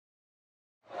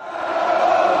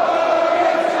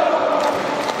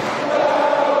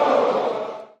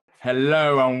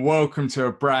Hello and welcome to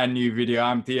a brand new video.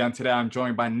 I'm Diyar and today I'm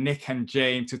joined by Nick and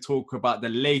James to talk about the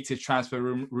latest transfer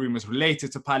rumours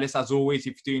related to Palace. As always,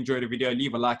 if you do enjoy the video,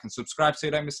 leave a like and subscribe so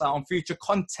you don't miss out on future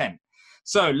content.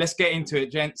 So let's get into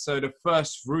it, gents. So the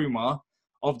first rumour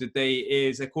of the day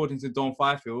is, according to Don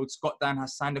Fifield, Scott Dann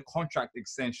has signed a contract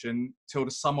extension till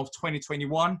the summer of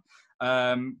 2021.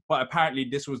 But apparently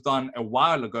this was done a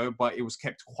while ago, but it was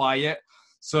kept quiet.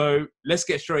 So let's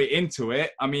get straight into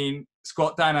it. I mean,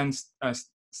 Scott Dann and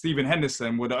Stephen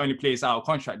Henderson were the only players out of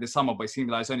contract this summer, but it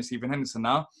seems like it's only Stephen Henderson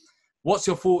now. What's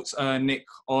your thoughts, Nick,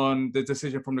 on the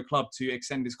decision from the club to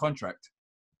extend his contract?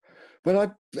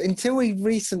 Well, until he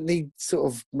recently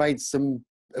sort of made some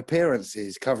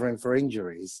appearances covering for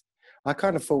injuries, I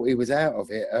kind of thought he was out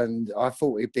of it, and I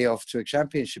thought he'd be off to a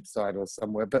championship side or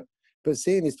somewhere. But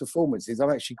seeing his performances,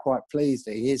 I'm actually quite pleased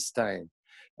that he is staying.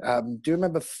 Do you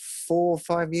remember 4 or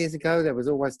 5 years ago, there was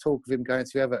always talk of him going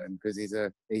to Everton because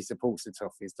he supports the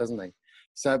Toffees, doesn't he?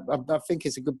 So I think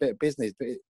it's a good bit of business, but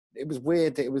it was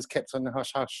weird that it was kept on the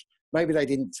hush-hush. Maybe they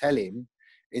didn't tell him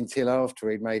until after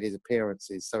he'd made his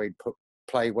appearances, so he'd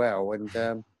play well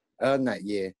and earn that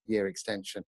year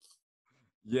extension.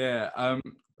 Yeah,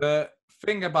 the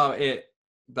thing about it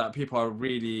that people are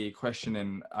really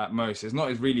questioning at most is not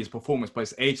really his performance, but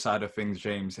his age side of things,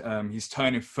 James. He's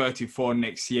turning 34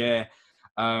 next year,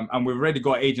 and we've already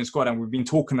got age in squad, and we've been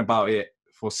talking about it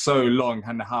for so long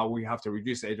and how we have to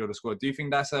reduce the age of the squad. Do you think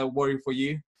that's a worry for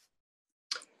you?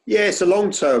 Yeah, it's a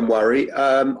long-term worry.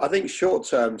 I think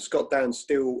short-term, Scott Dann's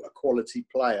still a quality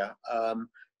player,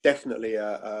 definitely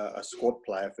a squad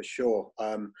player for sure.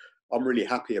 I'm really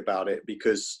happy about it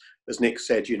because, as Nick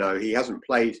said, you know, he hasn't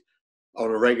played on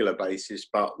a regular basis,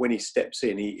 but when he steps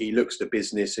in, he looks the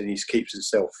business and he keeps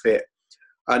himself fit.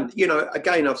 And, you know,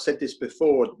 again, I've said this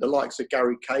before, the likes of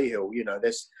Gary Cahill, you know,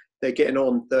 they're getting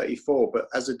on 34, but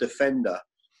as a defender,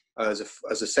 as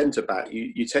a centre-back,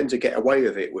 you tend to get away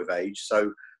with it with age.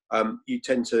 So you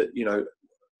tend to, you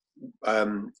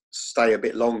know, stay a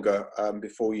bit longer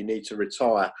before you need to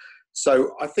retire.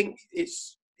 So I think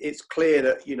it's clear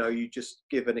that, you know, you just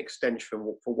give an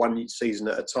extension for one season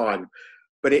at a time.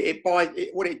 But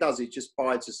what it does, it just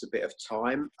buys us a bit of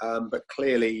time. But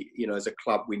clearly, you know, as a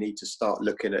club, we need to start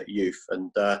looking at youth. And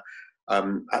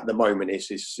at the moment,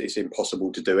 it's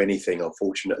impossible to do anything,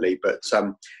 unfortunately. But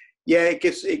yeah,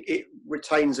 it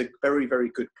retains a very, very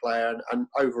good player. And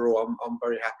overall, I'm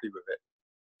very happy with it.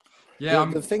 Yeah,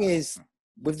 the thing is,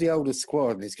 with the older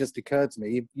squad, it's just occurred to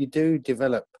me, you do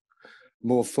develop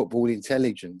more football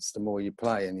intelligence the more you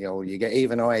play and the older you get.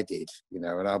 Even I did, you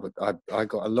know, and I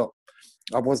got a lot.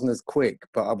 I wasn't as quick,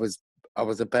 but I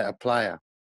was a better player,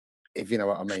 if you know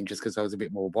what I mean, just because I was a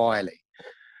bit more wily.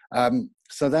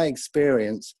 So that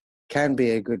experience can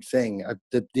be a good thing.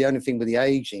 The only thing with the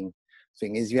ageing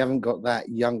thing is you haven't got that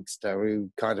youngster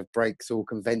who kind of breaks all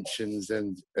conventions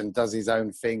and does his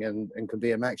own thing and can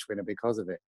be a match winner because of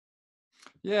it.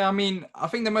 Yeah, I mean, I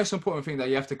think the most important thing that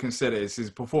you have to consider is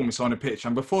his performance on the pitch.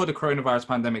 And before the coronavirus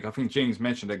pandemic, I think James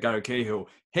mentioned that Gary Cahill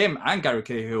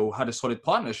had a solid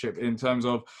partnership in terms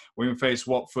of when we faced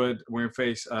Watford, when we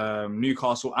faced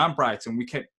Newcastle and Brighton, we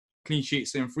kept clean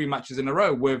sheets in 3 matches in a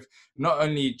row with not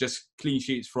only just clean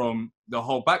sheets from the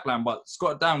whole backline, but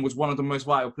Scott Dann was one of the most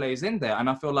vital players in there. And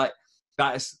I feel like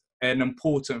that is an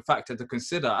important factor to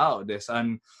consider out of this.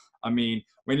 And I mean,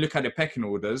 when you look at the pecking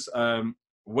orders,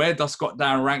 where does Scott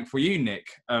Dann rank for you, Nick?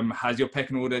 Has your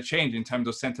pecking order changed in terms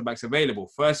of centre-backs available?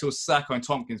 First, it was Saka and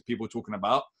Tompkins people talking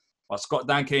about, but Scott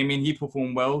Dann came in, he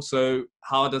performed well. So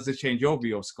how does it change your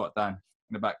view of Scott Dann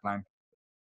in the back line?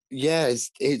 Yeah,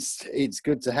 it's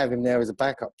good to have him there as a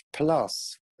backup.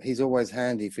 Plus, he's always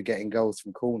handy for getting goals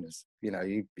from corners. You know,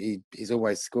 he's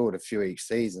always scored a few each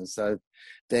season. So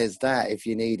there's that if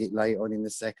you need it late on in the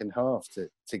second half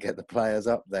to get the players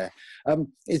up there.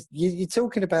 You're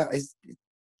talking about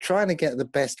trying to get the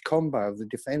best combo of the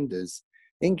defenders.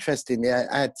 Interestingly,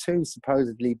 I had 2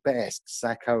 supposedly best,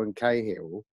 Sacco and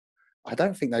Cahill. I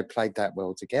don't think they played that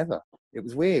well together. It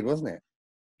was weird, wasn't it?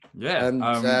 Yeah.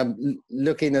 And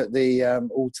looking at the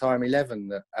all-time 11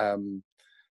 that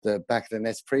the Back of the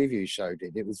Nest preview showed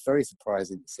it was very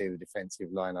surprising to see the defensive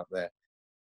line up there.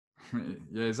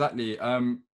 Yeah, exactly.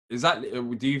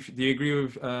 Do you agree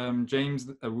with James?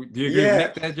 Do you agree with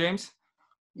Nick there, James?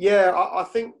 Yeah, I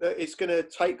think that it's going to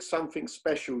take something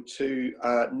special to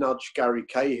nudge Gary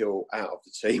Cahill out of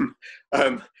the team.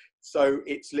 So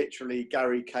it's literally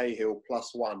Gary Cahill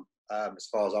 +1 as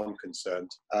far as I'm concerned.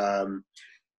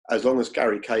 As long as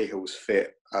Gary Cahill's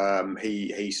fit,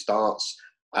 he starts,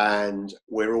 and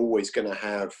we're always going to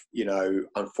have, you know,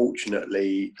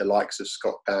 unfortunately, the likes of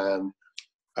Scott Dann,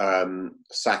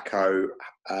 Sacco,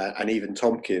 and even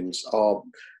Tompkins are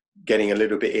getting a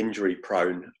little bit injury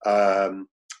prone.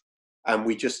 And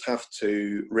we just have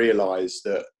to realise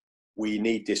that we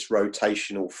need this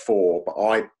rotational four.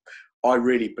 But I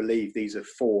really believe these are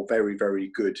four very,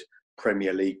 very good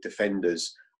Premier League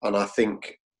defenders. And I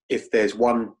think if there's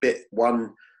one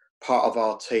part of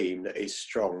our team that is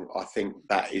strong, I think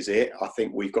that is it. I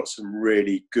think we've got some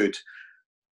really good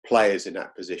players in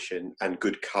that position and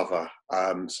good cover.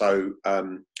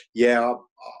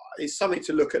 It's something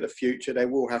to look at the future. They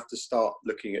will have to start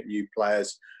looking at new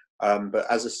players. But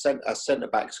as centre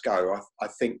backs go, I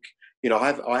think,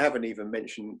 I haven't even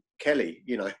mentioned Kelly.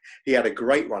 He had a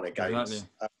great run of games.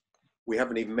 Exactly. We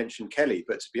haven't even mentioned Kelly.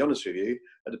 But to be honest with you,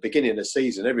 at the beginning of the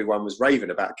season, everyone was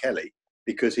raving about Kelly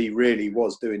because he really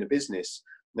was doing the business.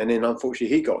 And then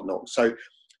unfortunately he got knocked. So,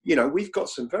 we've got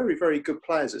some very, very good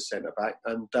players at centre back.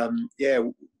 And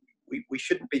we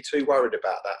shouldn't be too worried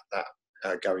about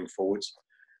that going forwards.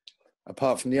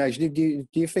 Apart from the age, do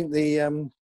you think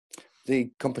the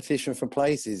competition for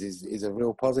places is a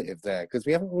real positive there? Because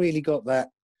we haven't really got that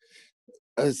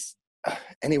as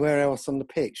anywhere else on the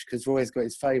pitch, because Roy's got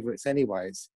his favourites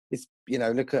anyway. It's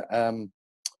look at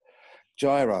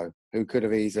Gyro, who could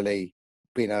have easily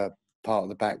been a part of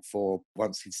the back four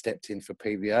once he'd stepped in for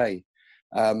PVA.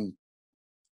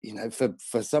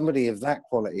 For somebody of that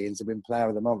quality and to win Player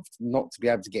of the Month, not to be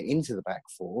able to get into the back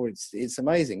four, it's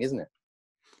amazing, isn't it?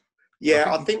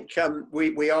 Yeah, I think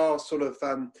we are sort of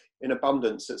in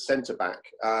abundance at centre back,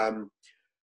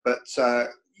 but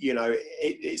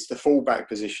it's the full-back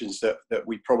positions that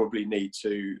we probably need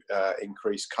to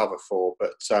increase cover for.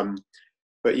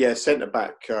 But yeah, centre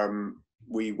back,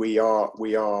 we are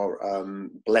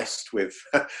blessed with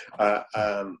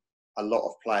a lot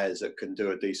of players that can do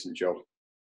a decent job.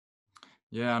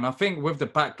 Yeah, and I think with the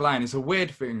back line, it's a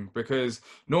weird thing because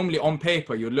normally on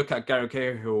paper, you look at Gary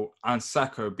Cahill and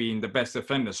Sacco being the best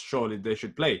defenders. Surely they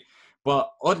should play. But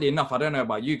oddly enough, I don't know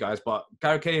about you guys, but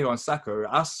Gary Cahill and Sacco,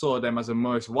 I saw them as the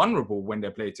most vulnerable when they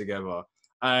played together.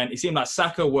 And it seemed like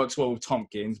Sacco works well with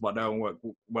Tompkins, but they don't work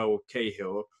well with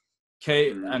Cahill.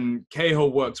 And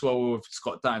Cahill works well with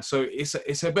Scott Dann. So it's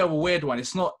a bit of a weird one.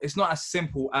 It's not as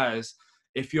simple as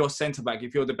if you're centre-back,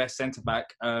 if you're the best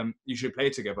centre-back, you should play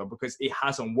together, because it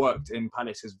hasn't worked in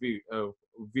Palace's view of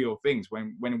things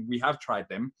when we have tried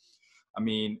them. I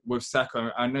mean, with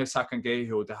Sacco, I know Sacco and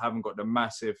Cahill, they haven't got the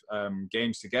massive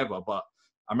games together, but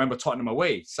I remember Tottenham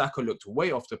away, Sacco looked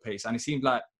way off the pace, and it seemed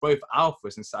like both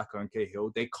alphas in Sacco and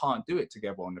Cahill, they can't do it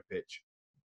together on the pitch.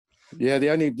 Yeah, the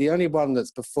only one that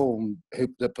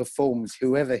performs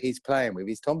whoever he's playing with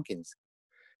is Tompkins.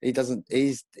 He's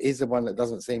the one that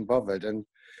doesn't seem bothered, and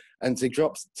to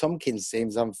drop Tompkins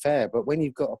seems unfair. But when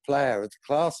you've got a player of the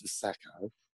class of Sacco,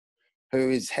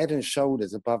 who is head and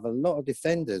shoulders above a lot of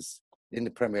defenders in the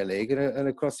Premier League and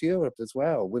across Europe as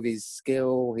well, with his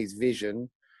skill, his vision,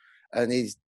 and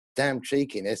his damn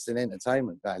cheekiness and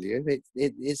entertainment value,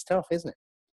 it's tough, isn't it?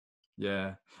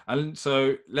 Yeah. And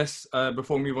so let's,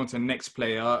 before we move on to the next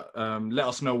player, let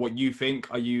us know what you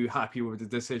think. Are you happy with the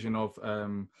decision of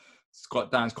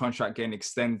Scott Dann's contract getting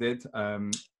extended?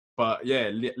 But yeah,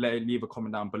 leave a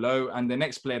comment down below. And the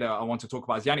next player that I want to talk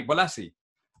about is Yannick Bolasie.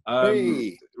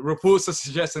 Reports are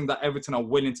suggesting that Everton are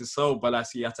willing to sell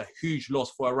Bolasie at a huge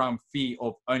loss for a round fee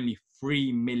of only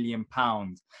 £3 million.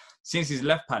 Since he's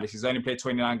left Palace, he's only played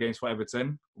 29 games for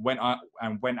Everton, went out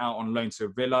on loan to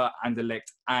Villa,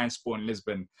 Anderlecht and Sporting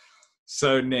Lisbon.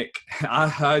 So, Nick, I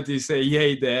heard you say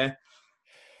yay there.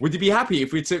 Would you be happy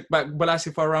if we took back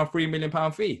Bolasie for around £3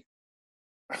 million fee?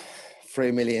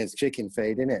 3 million's chicken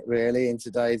feed, isn't it, really, in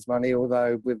today's money?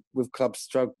 Although with clubs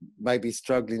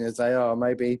struggling as they are,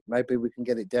 maybe we can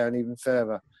get it down even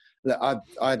further. Look,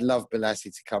 I'd love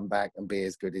Bolasie to come back and be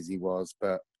as good as he was,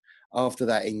 but after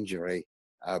that injury,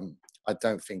 I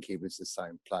don't think he was the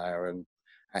same player. And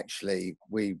actually,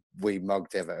 we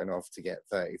mugged Everton off to get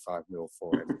 35 mil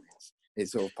for him. It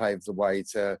sort of paved the way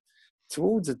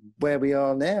towards where we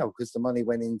are now, because the money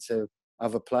went into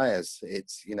other players.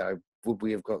 It's, would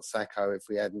we have got Sacco if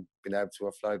we hadn't been able to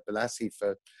offload Bolasie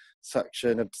for such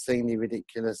an obscenely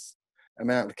ridiculous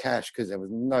amount of cash? Because there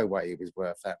was no way he was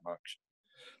worth that much.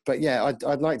 But yeah,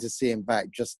 I'd like to see him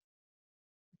back just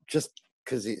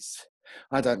because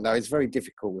I don't know, it's very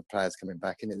difficult with players coming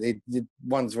back. And the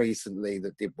ones recently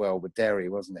that did well with Derry,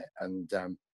 wasn't it? And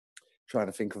trying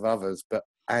to think of others. But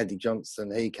Andy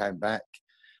Johnson, he came back,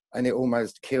 and it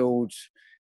almost killed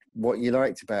what you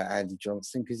liked about Andy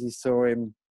Johnson, because you saw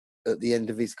him at the end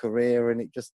of his career and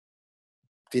it just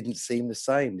didn't seem the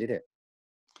same, did it?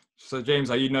 So, James,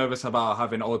 are you nervous about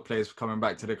having old players coming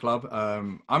back to the club?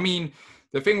 I mean,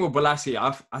 the thing with Bolasie,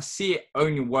 I see it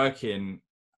only working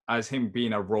as him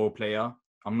being a role player.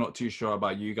 I'm not too sure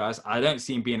about you guys. I don't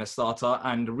see him being a starter.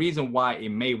 And the reason why it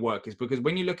may work is because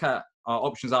when you look at our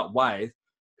options out wide,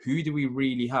 who do we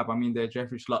really have? I mean, there's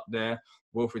Jeffrey Schlupp there,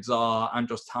 Wilfried Zaha,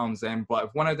 Andros Townsend. But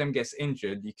if one of them gets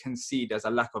injured, you can see there's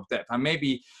a lack of depth. And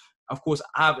maybe, of course,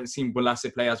 I haven't seen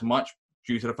Bolasie play as much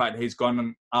due to the fact that he's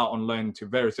gone out on loan to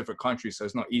various different countries, so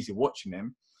it's not easy watching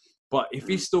him. But if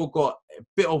he's still got a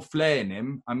bit of flair in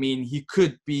him, I mean, he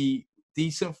could be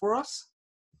decent for us.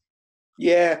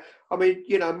 Yeah, I mean,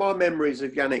 my memories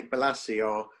of Yannick Bolasie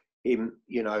are him,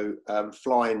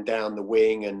 flying down the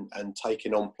wing and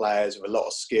taking on players with a lot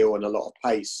of skill and a lot of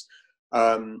pace.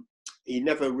 He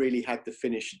never really had the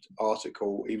finished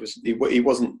article. He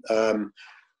wasn't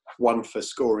one for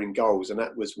scoring goals, and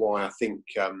that was why I think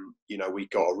we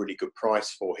got a really good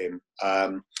price for him.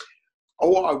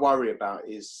 What I worry about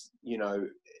is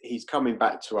he's coming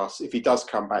back to us. If he does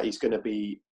come back, he's going to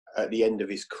be at the end of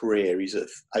his career. He's at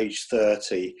age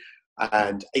 30,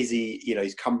 and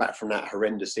he's come back from that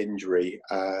horrendous injury,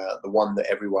 the one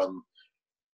that everyone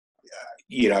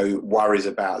worries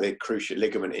about, the cruciate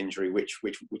ligament injury, which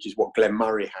is what Glenn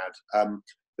Murray had.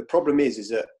 The problem is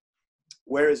that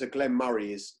whereas a Glenn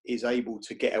Murray is able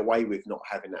to get away with not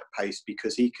having that pace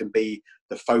because he can be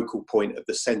the focal point of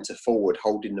the centre forward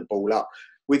holding the ball up.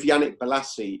 With Yannick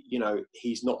Bolasie,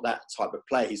 he's not that type of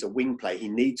player. He's a wing player. He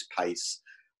needs pace,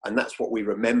 and that's what we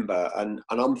remember. And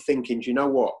I'm thinking, do you know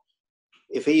what?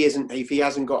 If he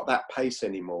hasn't got that pace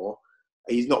anymore,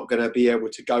 he's not going to be able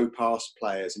to go past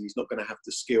players, and he's not going to have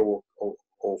the skill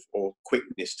or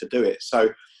quickness to do it. So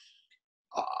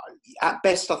at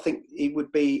best, I think he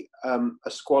would be a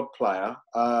squad player.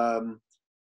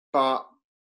 But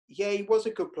yeah, he was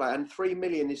a good player, and 3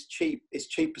 million is cheap. It's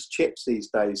cheap as chips these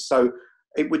days. So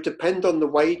it would depend on the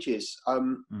wages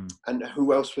and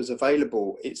who else was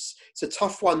available. It's a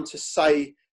tough one to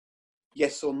say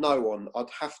yes or no on. I'd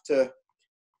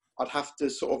have to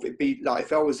sort of, it'd be like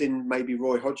if I was in maybe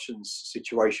Roy Hodgson's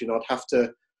situation, I'd have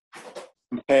to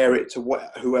compare it to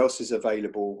who else is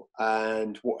available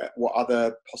and what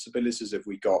other possibilities have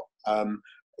we got.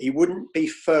 He wouldn't be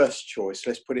first choice,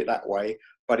 let's put it that way,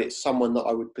 but it's someone that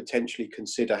I would potentially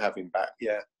consider having back.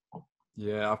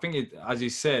 Yeah, I think as you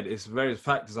said, it's various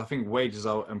factors. I think wages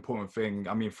are an important thing.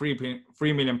 I mean, £3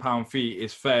 million fee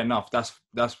is fair enough. That's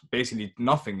basically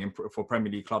nothing for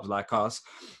Premier League clubs like us.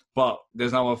 But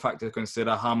there's another factor to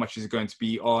consider: how much is going to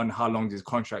be on, how long is his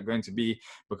contract going to be?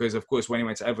 Because of course, when he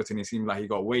went to Everton, it seemed like he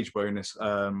got a wage bonus,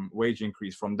 wage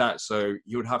increase from that. So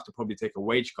he would have to probably take a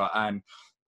wage cut. And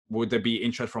would there be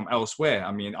interest from elsewhere?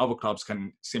 I mean, other clubs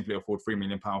can simply afford £3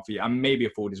 million fee and maybe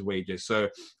afford his wages. So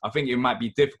I think it might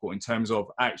be difficult in terms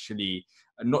of actually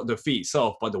not the fee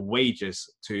itself, but the wages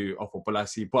to offer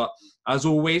Bolasie. But as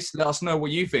always, let us know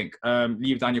what you think.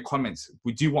 Leave down your comments.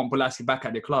 Would you want Bolasie back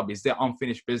at the club? Is there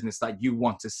unfinished business that you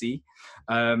want to see?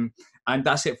 And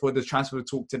that's it for the transfer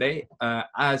talk today.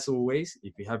 As always,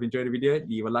 if you have enjoyed the video,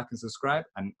 leave a like and subscribe,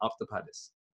 and up the Palace.